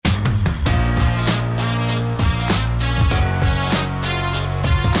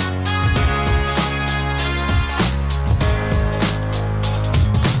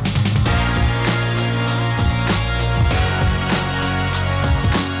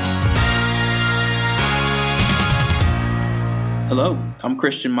Hello, I'm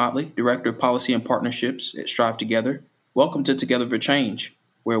Christian Motley, Director of Policy and Partnerships at Strive Together. Welcome to Together for Change,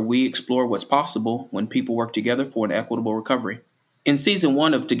 where we explore what's possible when people work together for an equitable recovery. In Season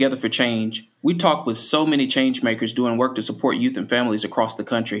 1 of Together for Change, we talk with so many change makers doing work to support youth and families across the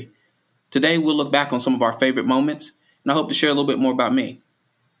country. Today, we'll look back on some of our favorite moments, and I hope to share a little bit more about me.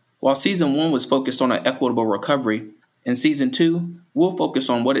 While Season 1 was focused on an equitable recovery, in Season 2, we'll focus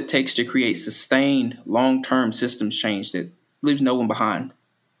on what it takes to create sustained, long-term systems change that leaves no one behind.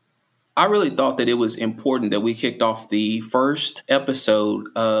 I really thought that it was important that we kicked off the first episode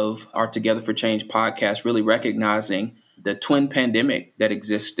of our Together for Change podcast, really recognizing the twin pandemic that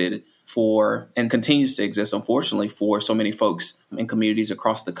existed for and continues to exist, unfortunately, for so many folks in communities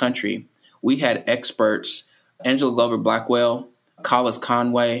across the country. We had experts, Angela Glover Blackwell, Collis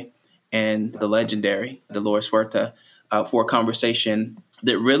Conway, and the legendary Dolores Huerta for a conversation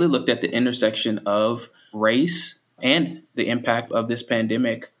that really looked at the intersection of race and the impact of this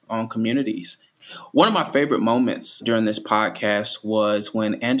pandemic on communities. One of my favorite moments during this podcast was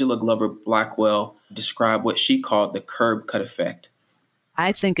when Angela Glover Blackwell described what she called the curb cut effect.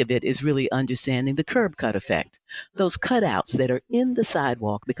 I think of it as really understanding the curb cut effect, those cutouts that are in the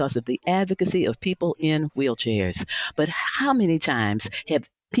sidewalk because of the advocacy of people in wheelchairs. But how many times have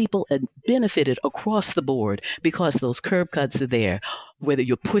people benefited across the board because those curb cuts are there? Whether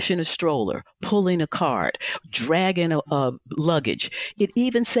you're pushing a stroller, pulling a cart, dragging a luggage, it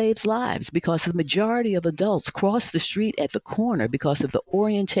even saves lives because the majority of adults cross the street at the corner because of the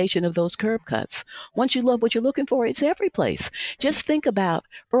orientation of those curb cuts. Once you love what you're looking for, it's every place. Just think about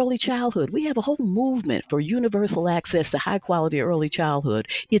early childhood. We have a whole movement for universal access to high quality early childhood.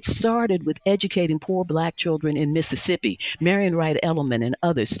 It started with educating poor Black children in Mississippi, Marion Wright Edelman and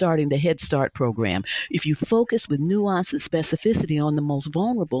others starting the Head Start program. If you focus with nuance and specificity on the most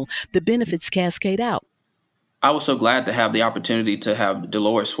vulnerable, the benefits cascade out. I was so glad to have the opportunity to have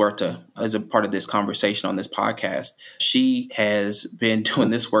Dolores Huerta as a part of this conversation on this podcast. She has been doing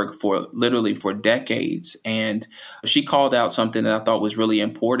this work for decades, and she called out something that I thought was really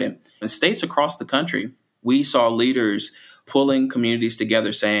important. In states across the country, we saw leaders pulling communities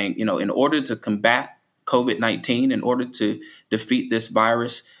together saying, in order to combat COVID-19, in order to defeat this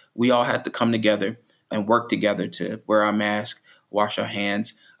virus, we all had to come together and work together to wear our mask, wash our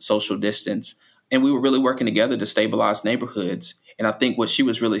hands, social distance. And we were really working together to stabilize neighborhoods. And I think what she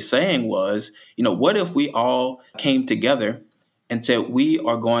was really saying was, what if we all came together and said, we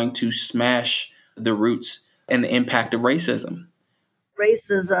are going to smash the roots and the impact of racism?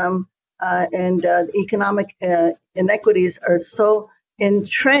 Racism and economic inequities are so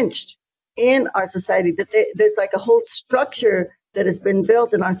entrenched in our society that there's like a whole structure that has been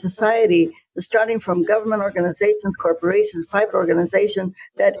built in our society, starting from government organizations, corporations, private organizations,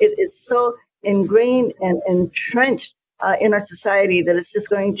 that it is so ingrained and entrenched in our society that it's just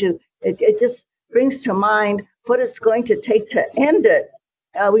it just brings to mind what it's going to take to end it.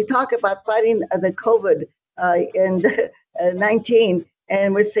 We talk about fighting the COVID and 19,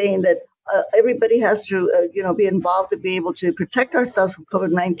 and we're saying that everybody has to, be involved to be able to protect ourselves from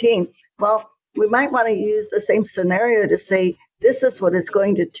COVID-19. Well, we might want to use the same scenario to say, this is what it's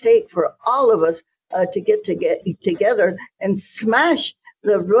going to take for all of us to get together and smash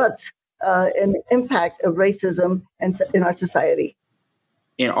the roots and impact of racism in our society.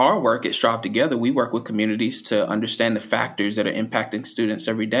 In our work at Strive Together, we work with communities to understand the factors that are impacting students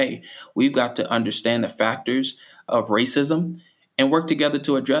every day. We've got to understand the factors of racism and work together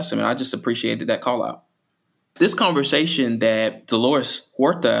to address them. And I just appreciated that call out. This conversation that Dolores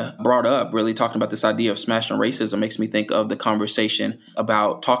Huerta brought up, really talking about this idea of smashing racism, makes me think of the conversation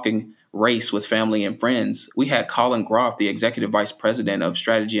about talking race with family and friends. We had Colin Groff, the Executive Vice President of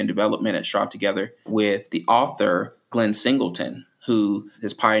Strategy and Development at Strive Together, with the author Glenn Singleton, who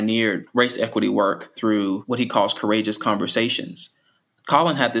has pioneered race equity work through what he calls courageous conversations.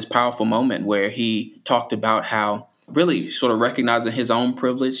 Colin had this powerful moment where he talked about how really sort of recognizing his own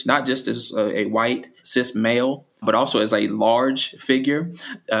privilege, not just as a white cis male, but also as a large figure.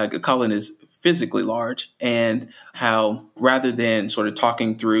 Colin is physically large, and how rather than sort of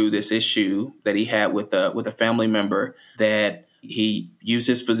talking through this issue that he had with a family member, that he used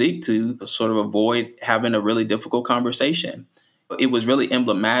his physique to sort of avoid having a really difficult conversation. It was really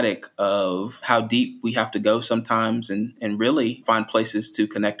emblematic of how deep we have to go sometimes and really find places to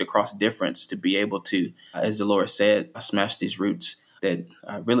connect across difference to be able to, as Dolores said, smash these roots that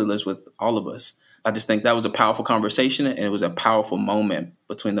really lives with all of us. I just think that was a powerful conversation, and it was a powerful moment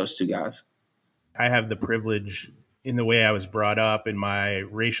between those two guys. I have the privilege in the way I was brought up, in my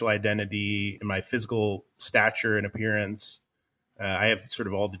racial identity, in my physical stature and appearance. I have sort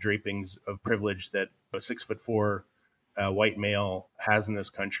of all the drapings of privilege that a 6'4" white male has in this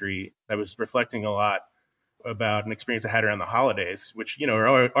country. I was reflecting a lot about an experience I had around the holidays, which,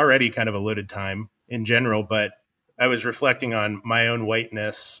 are already kind of a loaded time in general, but I was reflecting on my own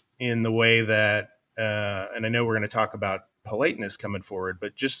whiteness in the way that, and I know we're going to talk about politeness coming forward,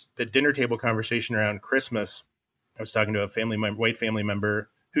 but just the dinner table conversation around Christmas. I was talking to a white family member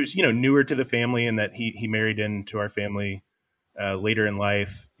who's, newer to the family, and that he married into our family later in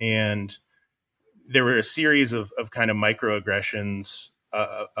life. And there were a series of kind of microaggressions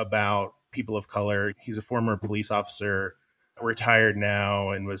about people of color. He's a former police officer, retired now,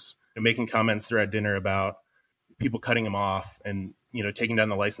 and was making comments throughout dinner about people cutting him off and, taking down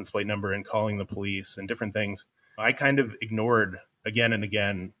the license plate number and calling the police and different things. I kind of ignored again and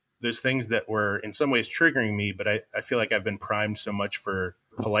again those things that were in some ways triggering me, but I feel like I've been primed so much for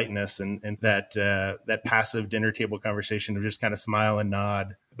politeness and that passive dinner table conversation of just kind of smile and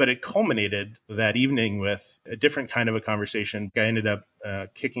nod. But it culminated that evening with a different kind of a conversation. I ended up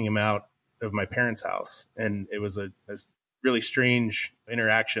kicking him out of my parents' house, and it was a really strange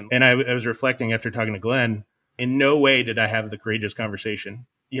interaction. And I was reflecting after talking to Glenn, in no way did I have the courageous conversation.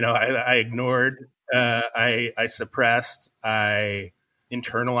 I ignored, I suppressed, I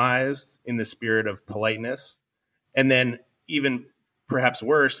internalized in the spirit of politeness. And then even perhaps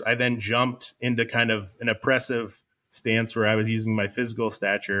worse, I then jumped into kind of an oppressive stance where I was using my physical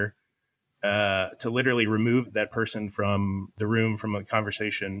stature to literally remove that person from the room, from a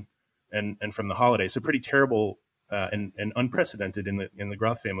conversation, and from the holiday. So pretty terrible and unprecedented in the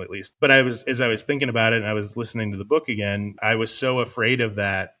Groth family, at least. But as I was thinking about it and I was listening to the book again, I was so afraid of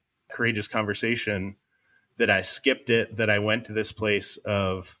that courageous conversation that I skipped it, that I went to this place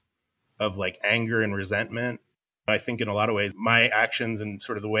of like anger and resentment. I think in a lot of ways, my actions and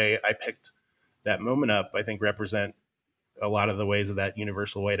sort of the way I picked that moment up, I think represent a lot of the ways of that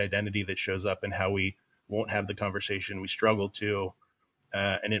universal white identity that shows up in how we won't have the conversation, we struggle to,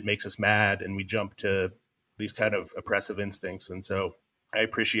 and it makes us mad, and we jump to these kind of oppressive instincts. And so I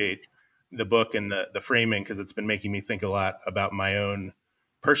appreciate the book and the framing, because it's been making me think a lot about my own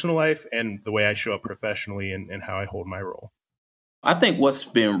personal life and the way I show up professionally and how I hold my role. I think what's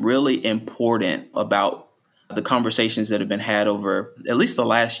been really important about the conversations that have been had over at least the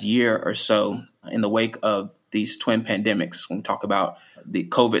last year or so in the wake of these twin pandemics, when we talk about the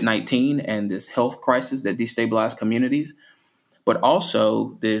COVID-19 and this health crisis that destabilized communities, but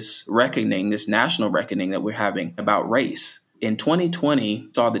also this national reckoning that we're having about race. In 2020,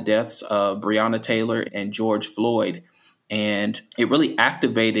 saw the deaths of Breonna Taylor and George Floyd, and it really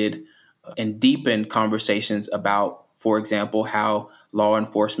activated and deepened conversations about, for example, how law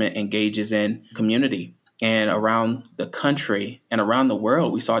enforcement engages in community. And around the country and around the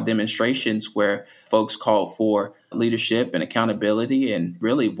world, we saw demonstrations where folks called for leadership and accountability and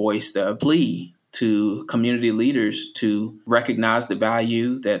really voiced a plea to community leaders to recognize the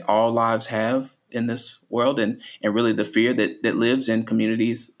value that all lives have in this world, and really the fear that lives in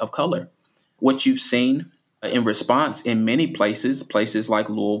communities of color. What you've seen in response in many places like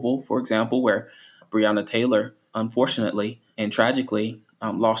Louisville, for example, where Breonna Taylor, unfortunately and tragically,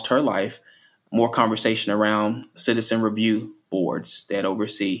 lost her life, more conversation around citizen review boards that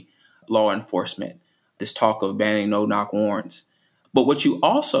oversee law enforcement, this talk of banning no-knock warrants. But what you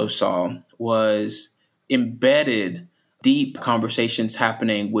also saw was embedded, deep conversations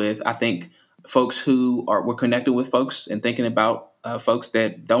happening with, I think, folks who were connected with folks and thinking about folks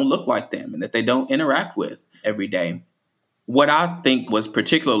that don't look like them and that they don't interact with every day. What I think was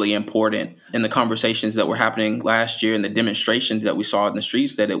particularly important in the conversations that were happening last year and the demonstrations that we saw in the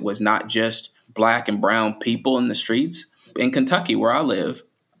streets, that it was not just Black and brown people in the streets. In Kentucky, where I live,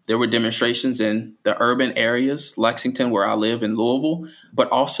 there were demonstrations in the urban areas, Lexington, where I live, in Louisville, but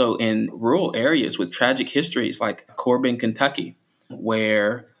also in rural areas with tragic histories like Corbin, Kentucky,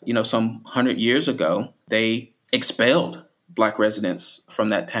 where, some 100 years ago, they expelled Black residents from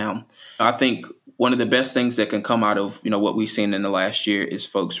that town. I think one of the best things that can come out of, what we've seen in the last year is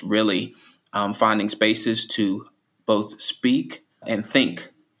folks really finding spaces to both speak and think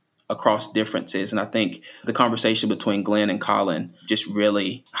across differences. And I think the conversation between Glenn and Colin just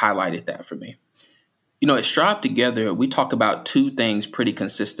really highlighted that for me. At Strive Together, we talk about two things pretty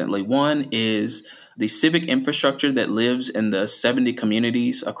consistently. One is the civic infrastructure that lives in the 70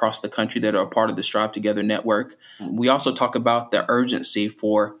 communities across the country that are a part of the Strive Together network. We also talk about the urgency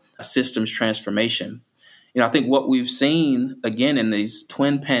for a systems transformation. I think what we've seen, again, in these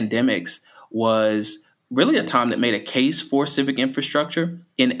twin pandemics was really a time that made a case for civic infrastructure.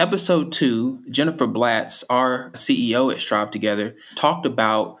 In episode 2, Jennifer Blatz, our CEO at Strive Together, talked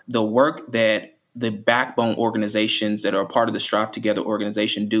about the work that the backbone organizations that are a part of the Strive Together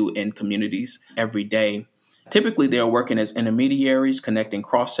organization do in communities every day. Typically, they're working as intermediaries, connecting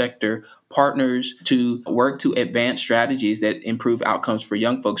cross-sector partners to work to advance strategies that improve outcomes for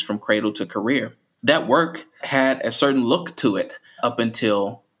young folks from cradle to career. That work had a certain look to it up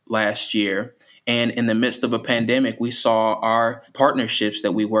until last year. And in the midst of a pandemic, we saw our partnerships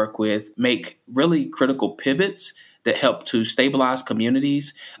that we work with make really critical pivots that help to stabilize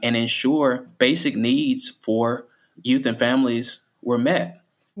communities and ensure basic needs for youth and families were met.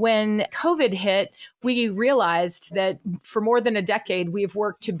 When COVID hit, we realized that for more than a decade, we've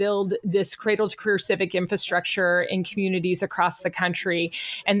worked to build this cradle to career civic infrastructure in communities across the country,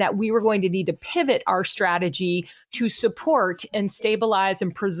 and that we were going to need to pivot our strategy to support and stabilize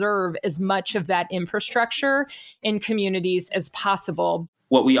and preserve as much of that infrastructure in communities as possible.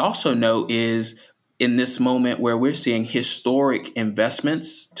 What we also know is in this moment where we're seeing historic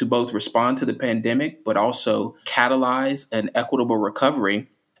investments to both respond to the pandemic, but also catalyze an equitable recovery,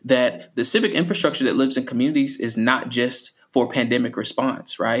 that the civic infrastructure that lives in communities is not just for pandemic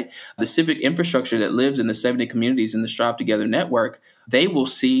response, right? The civic infrastructure that lives in the 70 communities in the Strive Together network, they will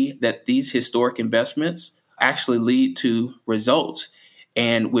see that these historic investments actually lead to results.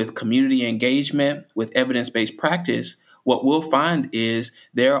 And with community engagement, with evidence-based practice, what we'll find is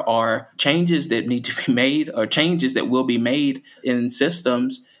there are changes that need to be made or changes that will be made in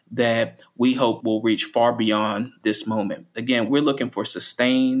systems that we hope will reach far beyond this moment. Again, we're looking for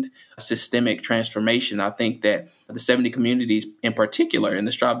sustained systemic transformation. I think that the 70 communities in particular in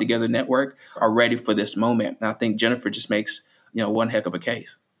the Strive Together network are ready for this moment. And I think Jennifer just makes, one heck of a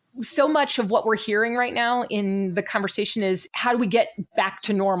case. So much of what we're hearing right now in the conversation is how do we get back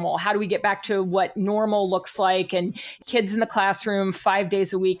to normal? How do we get back to what normal looks like? And kids in the classroom 5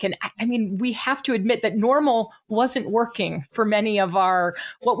 days a week. And I mean, we have to admit that normal wasn't working for many of our,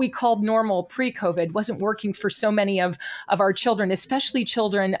 what we called normal pre-COVID wasn't working for so many of our children, especially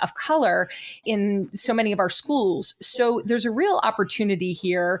children of color in so many of our schools. So there's a real opportunity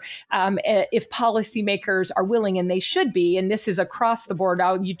here if policymakers are willing, and they should be, and this is across the board.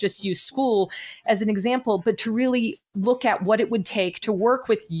 You just use school as an example, but to really look at what it would take to work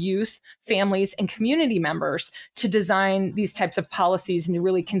with youth, families, and community members to design these types of policies and to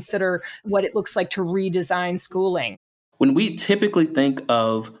really consider what it looks like to redesign schooling. When we typically think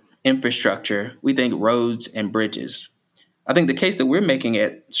of infrastructure, we think roads and bridges. I think the case that we're making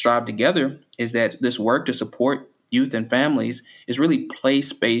at Strive Together is that this work to support youth and families is really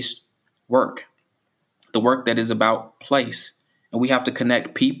place-based work, the work that is about place. And we have to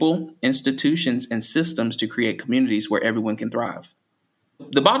connect people, institutions, and systems to create communities where everyone can thrive.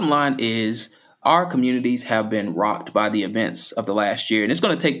 The bottom line is our communities have been rocked by the events of the last year. And it's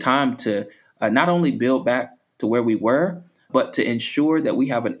going to take time to not only build back to where we were, but to ensure that we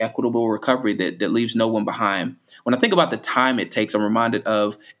have an equitable recovery that leaves no one behind. When I think about the time it takes, I'm reminded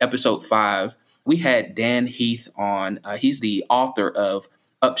of episode 5. We had Dan Heath on. He's the author of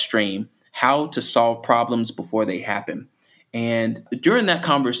Upstream, How to Solve Problems Before They Happen. And during that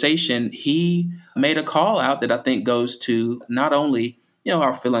conversation, he made a call out that I think goes to not only,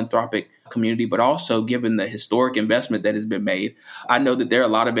 our philanthropic community, but also given the historic investment that has been made. I know that there are a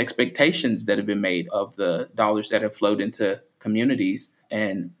lot of expectations that have been made of the dollars that have flowed into communities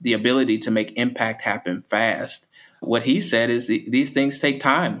and the ability to make impact happen fast. What he said is these things take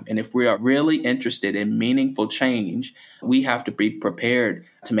time. And if we are really interested in meaningful change, we have to be prepared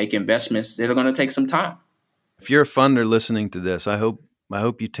to make investments that are going to take some time. If you're a funder listening to this, I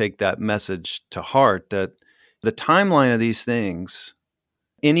hope you take that message to heart, that the timeline of these things,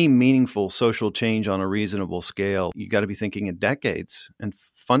 any meaningful social change on a reasonable scale, you got to be thinking in decades. And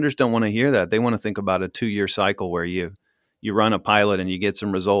funders don't want to hear that. They want to think about a 2-year cycle where you run a pilot and you get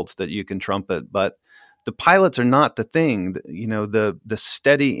some results that you can trumpet. But the pilots are not the thing. The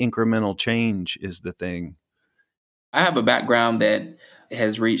steady incremental change is the thing. I have a background that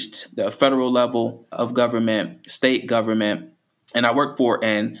has reached the federal level of government, state government, and I work for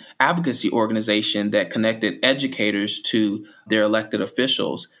an advocacy organization that connected educators to their elected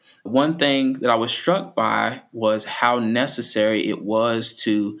officials. One thing that I was struck by was how necessary it was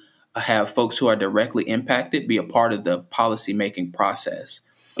to have folks who are directly impacted be a part of the policymaking process.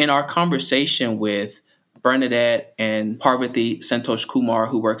 In our conversation with Bernadette and Parvati Santosh Kumar,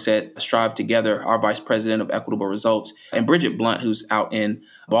 who works at Strive Together, our Vice President of Equitable Results, and Bridget Blunt, who's out in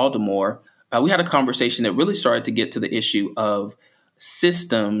Baltimore, we had a conversation that really started to get to the issue of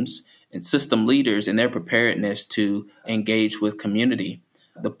systems and system leaders and their preparedness to engage with community.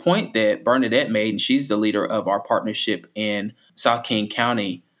 The point that Bernadette made, and she's the leader of our partnership in South King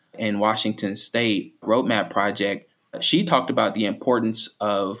County in Washington State Roadmap Project, she talked about the importance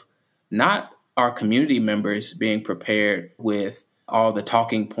of not our community members being prepared with all the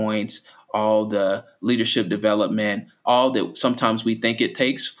talking points, all the leadership development, all that sometimes we think it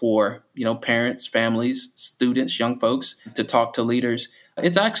takes for, parents, families, students, young folks to talk to leaders.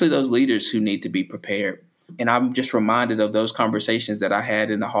 It's actually those leaders who need to be prepared. And I'm just reminded of those conversations that I had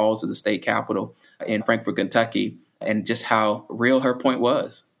in the halls of the state capitol in Frankfort, Kentucky, and just how real her point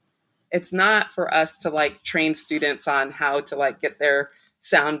was. It's not for us to train students on how to get their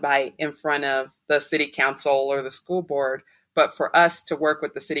soundbite in front of the city council or the school board, but for us to work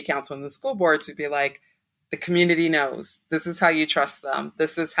with the city council and the school board to be like, the community knows. This is how you trust them.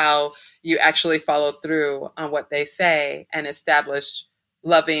 This is how you actually follow through on what they say and establish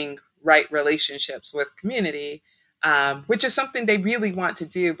loving, right relationships with community, which is something they really want to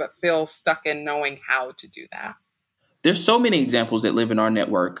do, but feel stuck in knowing how to do that. There's so many examples that live in our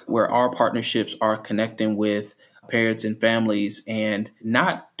network where our partnerships are connecting with parents and families and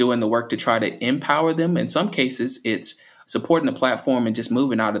not doing the work to try to empower them. In some cases, it's supporting the platform and just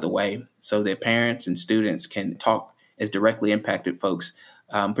moving out of the way so that parents and students can talk as directly impacted folks,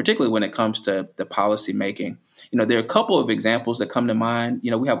 particularly when it comes to the policy making. There are a couple of examples that come to mind.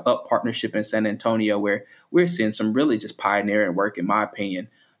 We have UP Partnership in San Antonio where we're seeing some really just pioneering work, in my opinion,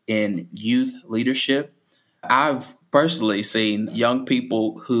 in youth leadership. I've personally seen young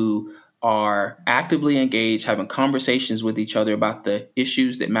people who are actively engaged, having conversations with each other about the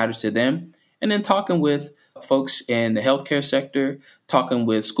issues that matter to them, and then talking with folks in the healthcare sector, talking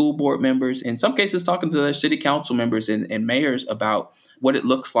with school board members, in some cases talking to their city council members and mayors about what it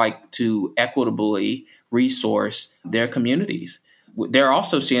looks like to equitably resource their communities. They're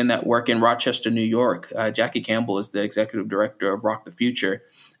also seeing that work in Rochester, New York. Jackie Campbell is the executive director of Rock the Future.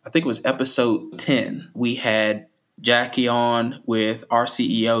 I think it was episode 10. We had Jackie on with our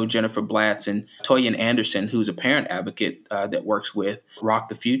CEO, Jennifer Blatz, and Toyin Anderson, who's a parent advocate that works with Rock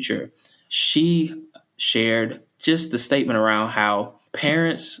the Future. She shared just the statement around how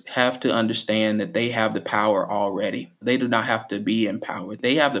parents have to understand that they have the power already. They do not have to be empowered.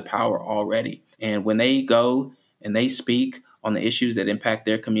 They have the power already. And when they go and they speak on the issues that impact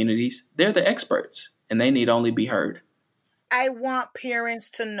their communities, they're the experts and they need only be heard. I want parents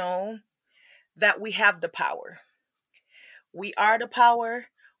to know that we have the power. We are the power.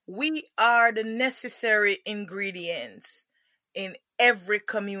 We are the necessary ingredients in every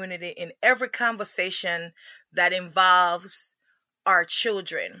community, in every conversation that involves our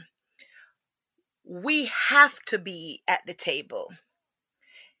children. We have to be at the table.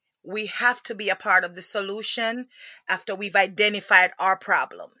 We have to be a part of the solution after we've identified our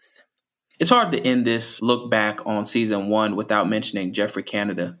problems. It's hard to end this look back on season 1 without mentioning Jeffrey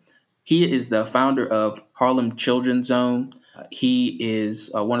Canada. He is the founder of Harlem Children's Zone. He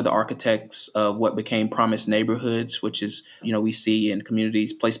is one of the architects of what became Promise Neighborhoods, which is, we see in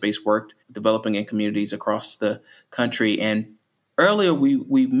communities, place-based work developing in communities across the country. And earlier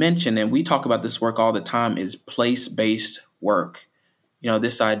we mentioned, and we talk about this work all the time, is place-based work.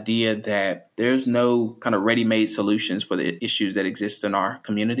 This idea that there's no kind of ready-made solutions for the issues that exist in our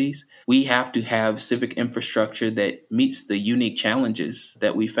communities. We have to have civic infrastructure that meets the unique challenges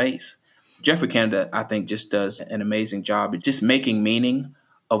that we face. Jeffrey Canada, I think, just does an amazing job at just making meaning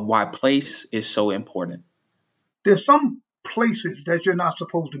of why place is so important. There's some places that you're not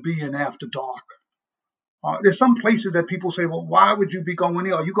supposed to be in after dark. There's some places that people say, well, why would you be going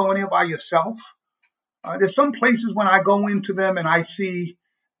there? Are you going there by yourself? There's some places when I go into them and I see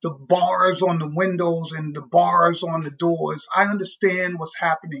the bars on the windows and the bars on the doors, I understand what's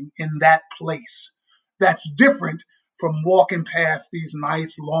happening in that place. That's different from walking past these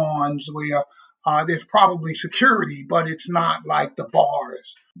nice lawns where there's probably security, but it's not like the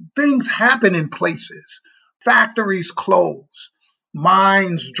bars. Things happen in places. Factories close.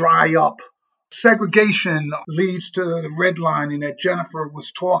 Mines dry up. Segregation leads to the redlining that Jennifer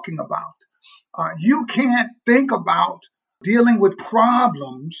was talking about. You can't think about dealing with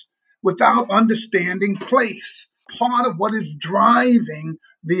problems without understanding place. Part of what is driving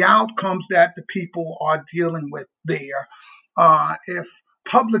the outcomes that the people are dealing with there. If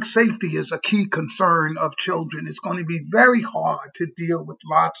public safety is a key concern of children, it's going to be very hard to deal with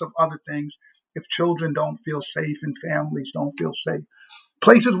lots of other things if children don't feel safe and families don't feel safe.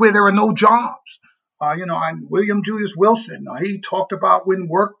 Places where there are no jobs. William Julius Wilson, he talked about when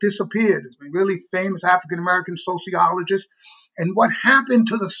work disappeared. He's a really famous African-American sociologist. And what happened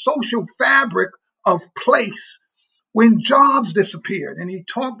to the social fabric of place when jobs disappeared. And he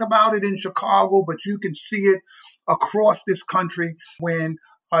talked about it in Chicago, but you can see it across this country when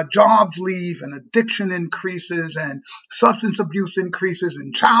jobs leave and addiction increases and substance abuse increases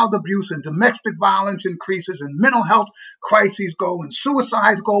and child abuse and domestic violence increases and mental health crises go and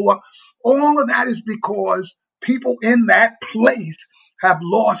suicides go up. All of that is because people in that place have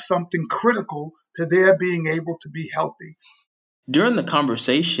lost something critical to their being able to be healthy. During the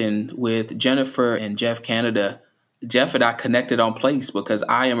conversation with Jennifer and Jeff Canada, Jeff and I connected on place because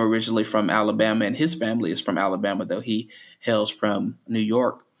I am originally from Alabama and his family is from Alabama, though he hails from New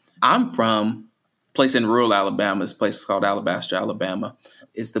York. I'm from a place in rural Alabama. This place is called Alabaster, Alabama.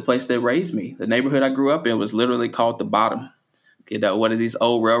 It's the place that raised me. The neighborhood I grew up in was literally called the Bottom. One of these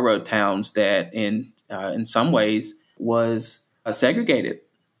old railroad towns that in some ways was segregated.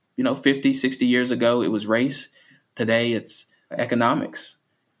 50, 60 years ago, it was race. Today, it's economics.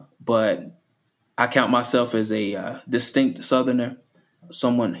 But I count myself as a distinct Southerner,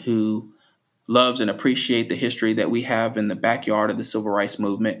 someone who loves and appreciates the history that we have in the backyard of the Civil Rights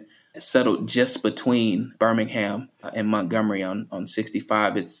Movement. It's settled just between Birmingham and Montgomery on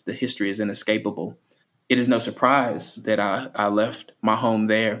 65. The history is inescapable. It is no surprise that I left my home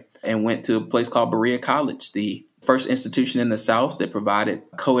there and went to a place called Berea College, the first institution in the South that provided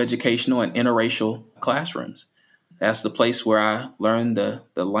coeducational and interracial classrooms. That's the place where I learned the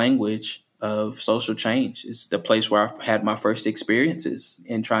language of social change. It's the place where I had my first experiences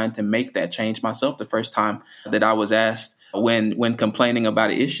in trying to make that change myself. The first time that I was asked when complaining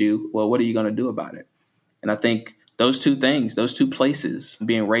about an issue, well, what are you going to do about it? And I think those two things, those two places,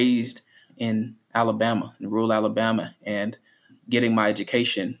 being raised in Alabama, in rural Alabama, and getting my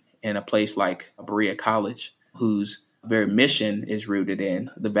education in a place like Berea College, whose very mission is rooted in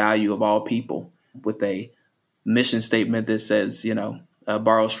the value of all people, with a mission statement that says,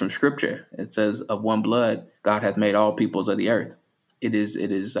 borrows from scripture. It says, of one blood, God hath made all peoples of the earth. It is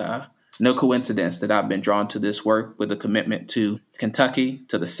no coincidence that I've been drawn to this work with a commitment to Kentucky,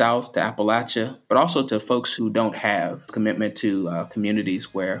 to the South, to Appalachia, but also to folks who don't have commitment to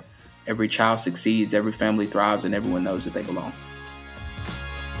communities where every child succeeds, every family thrives, and everyone knows that they belong.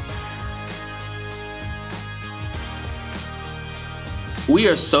 We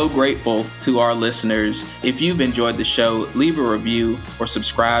are so grateful to our listeners. If you've enjoyed the show, leave a review or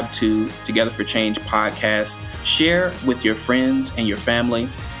subscribe to Together for Change podcast. Share with your friends and your family.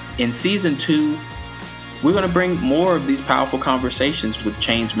 In season 2, we're going to bring more of these powerful conversations with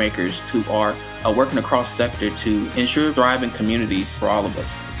change makers who are working across sector to ensure thriving communities for all of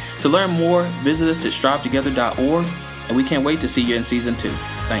us. To learn more, visit us at strivetogether.org, and we can't wait to see you in season 2.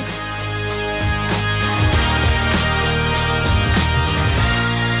 Thanks.